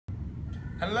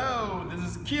Hello, this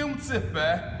is Keo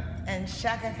Motsepe and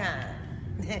Chaka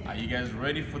Khan. Are you guys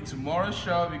ready for tomorrow's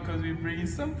show? Because we're bringing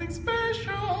something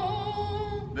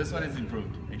special. This one is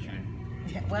improved, actually.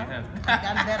 Yeah, well, I've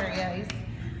gotten better. Yeah,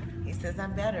 he says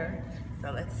I'm better. So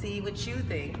let's see what you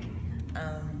think.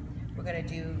 We're gonna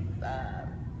do the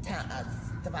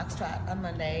Foxtrot on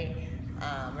Monday,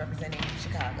 representing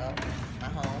Chicago, my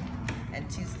home. And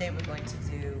Tuesday we're going to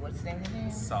do, what's the name of the name?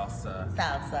 Salsa.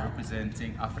 Salsa.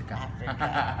 Representing Africa.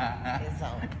 Africa. His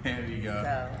home. There we go.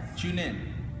 So, tune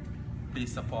in.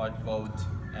 Please support, vote,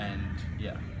 and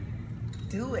yeah.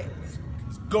 do it.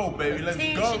 Let's go, baby. Let's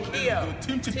Team go. Shaquille. Let's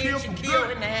go. Team Shaquille for Shaquille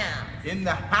good. in the house. In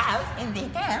the house. In the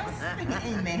house.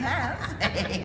 In the house.